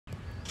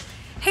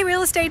Hey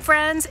real estate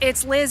friends,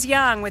 it's Liz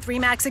Young with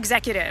RE/MAX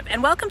Executive,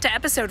 and welcome to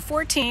episode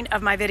 14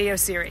 of my video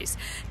series.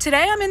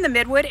 Today I'm in the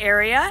Midwood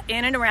area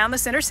in and around the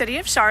center city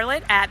of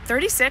Charlotte at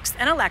 36th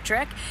and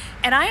Electric,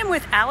 and I am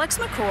with Alex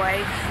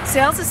McCoy,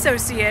 Sales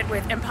Associate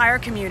with Empire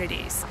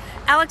Communities.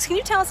 Alex, can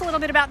you tell us a little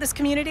bit about this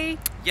community?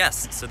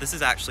 Yes, so this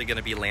is actually going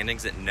to be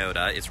landings at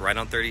NoDa. It's right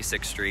on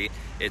 36th Street.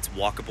 It's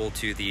walkable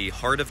to the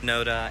heart of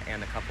NoDa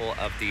and a couple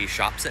of the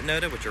shops at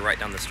NoDa, which are right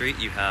down the street.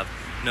 You have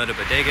NoDa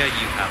Bodega,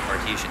 you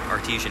have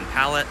Artesian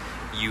Palette,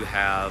 you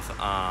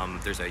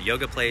have, there's a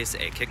yoga place,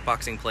 a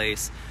kickboxing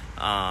place.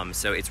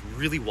 So it's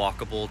really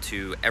walkable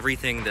to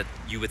everything that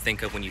you would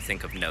think of when you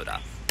think of NoDa.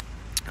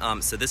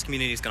 So this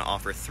community is going to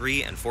offer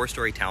 3- and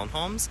 4-story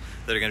townhomes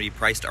that are going to be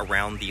priced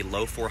around the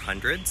low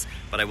 400s.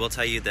 But I will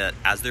tell you that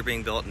as they're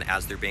being built and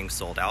as they're being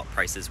sold out,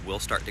 prices will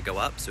start to go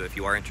up. So if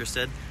you are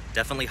interested,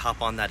 definitely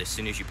hop on that as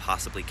soon as you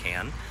possibly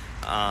can.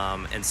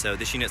 And so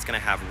this unit's going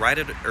to have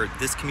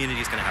this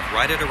community is going to have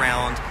right at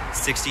around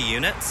 60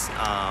 units.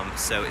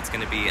 So it's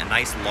going to be a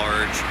nice,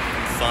 large,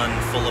 fun,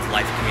 full of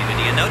life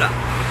community in NoDa.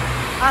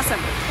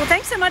 Awesome. Well,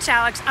 thanks so much,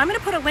 Alex. I'm going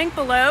to put a link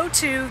below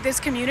to this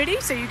community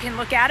so you can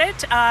look at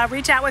it,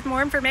 reach out with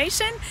more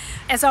information.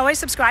 As always,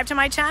 subscribe to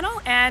my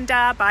channel, and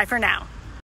bye for now.